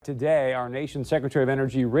Today, our nation's Secretary of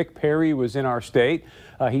Energy, Rick Perry, was in our state.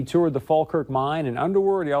 He toured the Falkirk mine in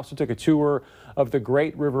Underwood. He also took a tour of the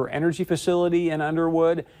Great River Energy Facility in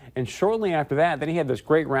Underwood. And shortly after that, then he had this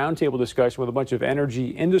great roundtable discussion with a bunch of energy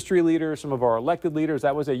industry leaders, some of our elected leaders.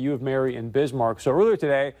 That was at U of Mary in Bismarck. So earlier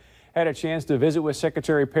today, had a chance to visit with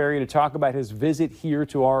Secretary Perry to talk about his visit here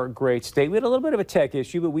to our great state. We had a little bit of a tech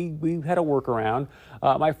issue, but we had a workaround.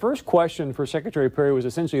 My first question for Secretary Perry was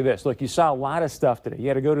essentially this. Look, you saw a lot of stuff today. You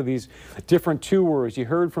had to go to these different tours. You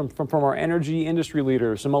heard from our energy industry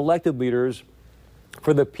leaders, some elected leaders.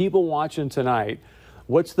 For the people watching tonight,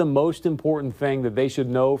 what's the most important thing that they should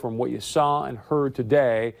know from what you saw and heard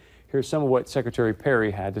today? Here's some of what Secretary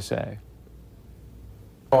Perry had to say.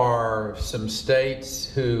 Are some states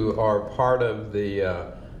who are part of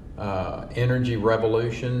the energy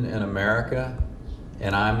revolution in America,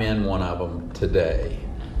 and I'm in one of them today.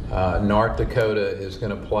 North Dakota is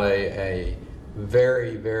going to play a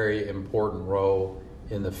very, very important role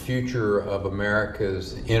in the future of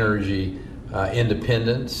America's energy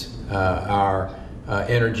independence, our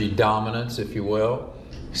energy dominance, if you will.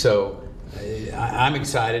 So I'm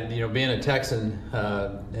excited, being a Texan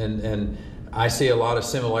and I see a lot of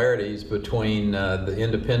similarities between the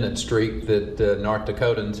independent streak that North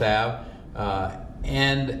Dakotans have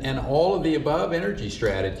and all of the above energy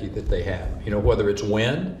strategy that they have. Whether it's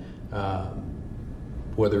wind,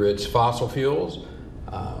 whether it's fossil fuels,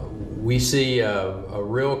 we see a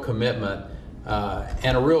real commitment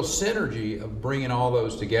and a real synergy of bringing all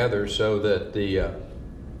those together so that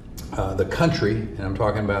the country, and I'm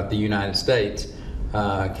talking about the United States,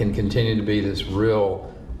 can continue to be this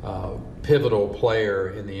real pivotal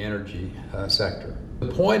player in the energy sector.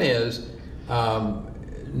 The point is,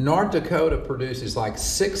 North Dakota produces like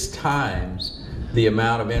 6 times the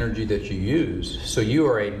amount of energy that you use. So you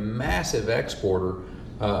are a massive exporter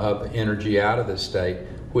of energy out of the state,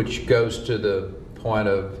 which goes to the point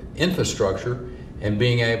of infrastructure and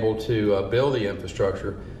being able to build the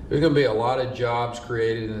infrastructure. There's going to be a lot of jobs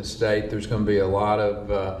created in the state. There's going to be a lot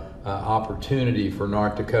of opportunity for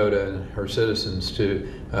North Dakota and her citizens to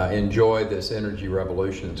enjoy this energy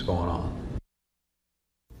revolution that's going on.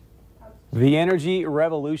 The energy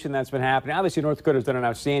revolution that's been happening. Obviously, North Dakota's done an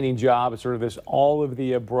outstanding job at sort of this all of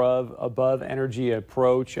the above energy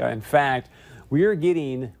approach. In fact, we are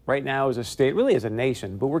getting right now as a state, really as a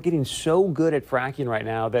nation, but we're getting so good at fracking right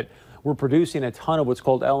now that we're producing a ton of what's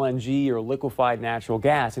called LNG or liquefied natural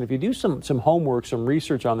gas. And if you do some homework, some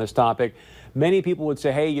research on this topic, many people would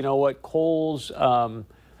say, hey, you know what, coal's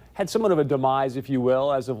had somewhat of a demise, if you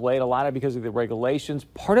will, as of late, a lot of because of the regulations.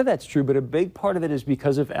 Part of that's true, but a big part of it is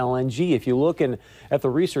because of LNG. If you look at the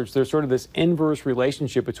research, there's sort of this inverse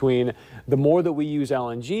relationship between the more that we use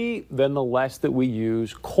LNG, then the less that we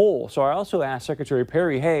use coal. So I also asked Secretary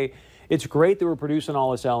Perry, hey, it's great that we're producing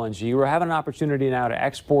all this LNG. We're having an opportunity now to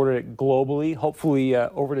export it globally, hopefully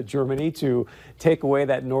over to Germany to take away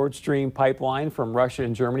that Nord Stream pipeline from Russia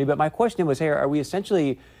and Germany. But my question was, hey, are we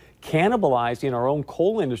essentially cannibalizing our own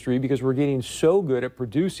coal industry because we're getting so good at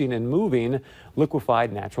producing and moving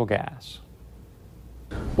liquefied natural gas?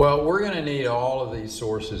 Well, we're going to need all of these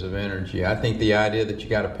sources of energy. I think the idea that you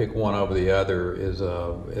got to pick one over the other is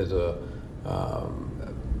a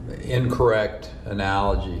incorrect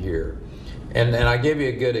analogy here. And I give you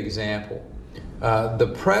a good example.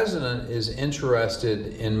 The president is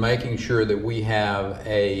interested in making sure that we have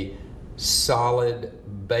a solid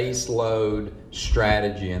base load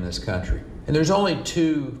strategy in this country. And there's only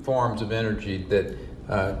 2 forms of energy that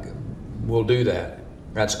will do that.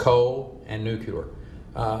 That's coal and nuclear.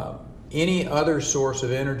 Any other source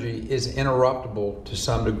of energy is interruptible to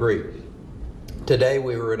some degree. Today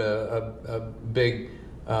we were at a big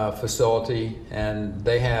facility, and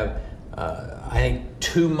they have, I think,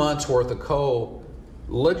 2 months worth of coal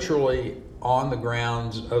literally on the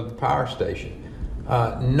grounds of the power station.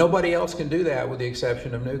 Nobody else can do that with the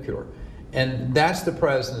exception of nuclear. And that's the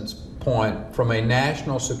president's point from a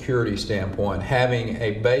national security standpoint, having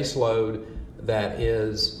a base load that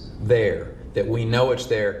is there, that we know it's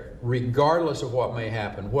there, regardless of what may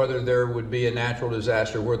happen, whether there would be a natural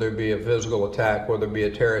disaster, whether there be a physical attack, whether there be a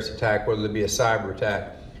terrorist attack, whether there be a cyber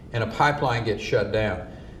attack, and a pipeline gets shut down,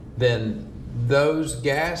 then those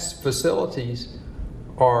gas facilities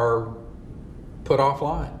are put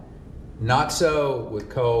offline. Not so with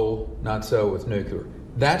coal, not so with nuclear.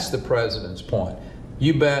 That's the president's point.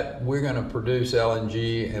 You bet we're going to produce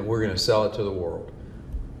LNG and we're going to sell it to the world.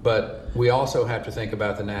 But we also have to think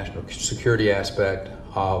about the national security aspect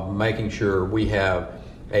of making sure we have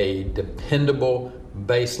a dependable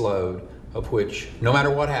base load of which, no matter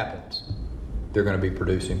what happens, they're going to be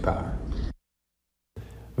producing power.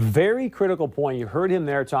 Very critical point. You heard him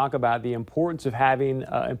there talk about the importance of having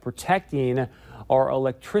and protecting our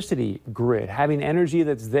electricity grid, having energy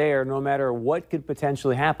that's there no matter what could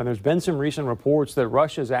potentially happen. There's been some recent reports that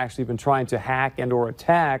Russia's actually been trying to hack and or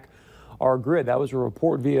attack our grid. That was a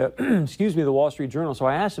report via, excuse me, the Wall Street Journal. So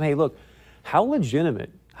I asked him, hey, look, how legitimate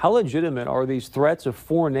are these threats of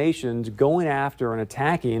foreign nations going after and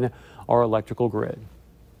attacking our electrical grid?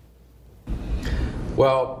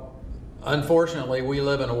 Well, unfortunately, we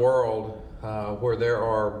live in a world where there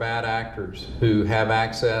are bad actors who have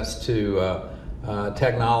access to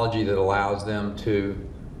technology that allows them to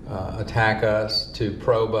attack us, to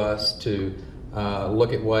probe us, to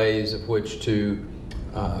look at ways of which to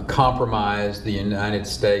compromise the United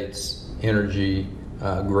States energy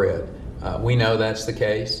grid. We know that's the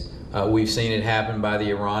case. We've seen it happen by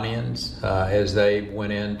the Iranians as they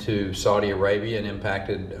went into Saudi Arabia and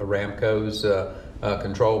impacted Aramco's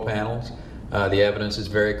control panels. The evidence is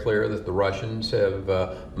very clear that the Russians have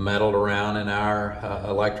meddled around in our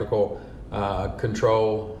electrical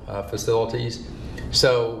control facilities.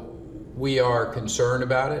 So we are concerned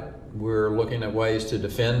about it. We're looking at ways to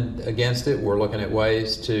defend against it. We're looking at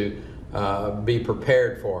ways to be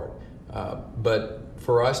prepared for it. But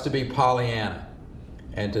for us to be Pollyanna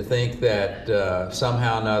and to think that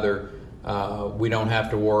somehow or another we don't have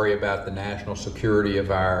to worry about the national security of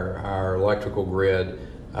our electrical grid,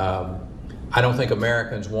 I don't think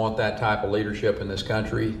Americans want that type of leadership in this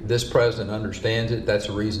country. This president understands it. That's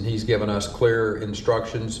the reason he's given us clear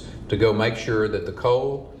instructions to go make sure that the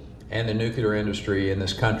coal and the nuclear industry in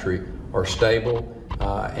this country are stable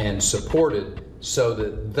and supported so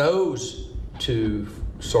that those two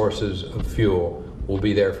sources of fuel will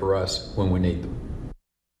be there for us when we need them.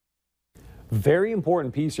 Very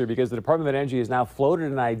important piece here because the Department of Energy has now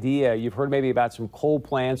floated an idea. You've heard maybe about some coal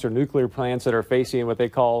plants or nuclear plants that are facing what they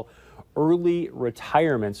call early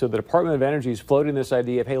retirement. So the Department of Energy is floating this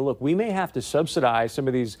idea of, hey, look, we may have to subsidize some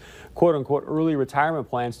of these quote unquote early retirement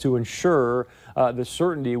plans to ensure the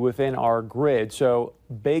certainty within our grid. So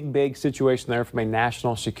big situation there from a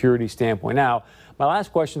national security standpoint. Now, my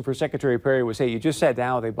last question for Secretary Perry was, hey, you just sat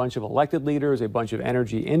down with a bunch of elected leaders, a bunch of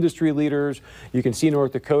energy industry leaders. You can see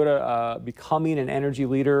North Dakota becoming an energy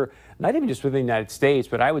leader, not even just within the United States,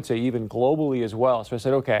 but I would say even globally as well. So I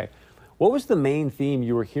said, okay, what was the main theme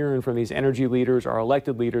you were hearing from these energy leaders, our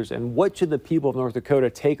elected leaders, and what should the people of North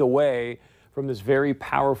Dakota take away from this very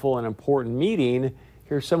powerful and important meeting?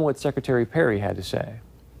 Here's some of what Secretary Perry had to say.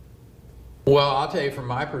 Well, I'll tell you from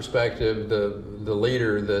my perspective, the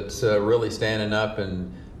leader that's really standing up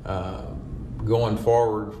and going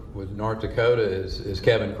forward with North Dakota is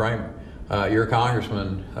Kevin Cramer. Your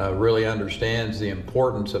congressman really understands the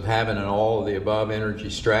importance of having an all-of-the-above energy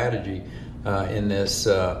strategy in this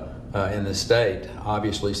state.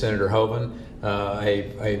 Obviously, Senator Hoeven,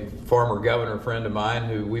 a former governor friend of mine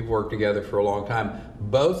who we've worked together for a long time.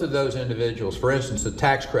 Both of those individuals, for instance, the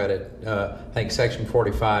tax credit, I think Section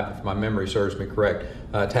 45, if my memory serves me correct,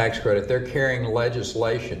 tax credit, they're carrying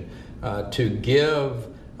legislation to give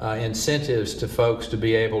incentives to folks to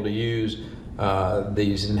be able to use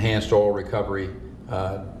these enhanced oil recovery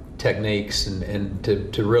techniques and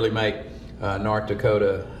to really make North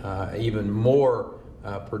Dakota even more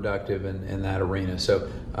productive in that arena. So,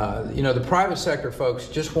 the private sector folks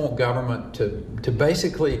just want government to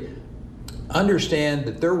basically understand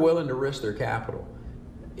that they're willing to risk their capital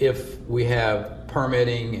if we have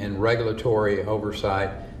permitting and regulatory oversight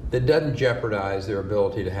that doesn't jeopardize their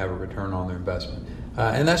ability to have a return on their investment.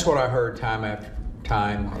 And that's what I heard time after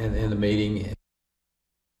time in the meeting.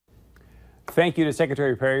 Thank you to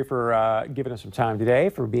Secretary Perry for giving us some time today,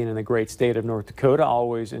 for being in the great state of North Dakota.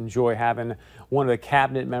 Always enjoy having one of the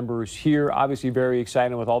cabinet members here. Obviously very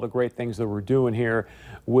excited with all the great things that we're doing here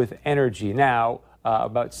with energy. Now,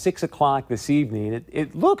 about 6 o'clock this evening,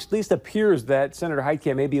 it looks, at least appears, that Senator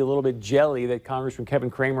Heitkamp may be a little bit jelly that Congressman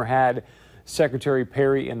Kevin Cramer had Secretary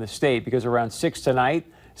Perry in the state, because around 6 tonight,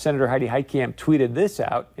 Senator Heidi Heitkamp tweeted this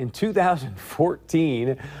out. In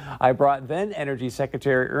 2014, I brought then Energy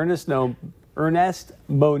Secretary Ernest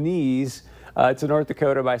Moniz to North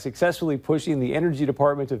Dakota by successfully pushing the Energy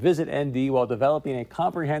Department to visit ND while developing a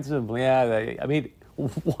comprehensive, I mean,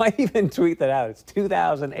 why even tweet that out? It's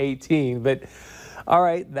 2018, but all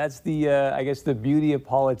right, that's the, I guess, the beauty of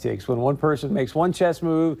politics. When one person makes one chess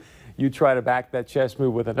move, you try to back that chess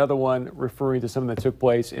move with another one, referring to something that took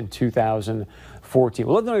place in 2014.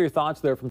 We'll let me know your thoughts there from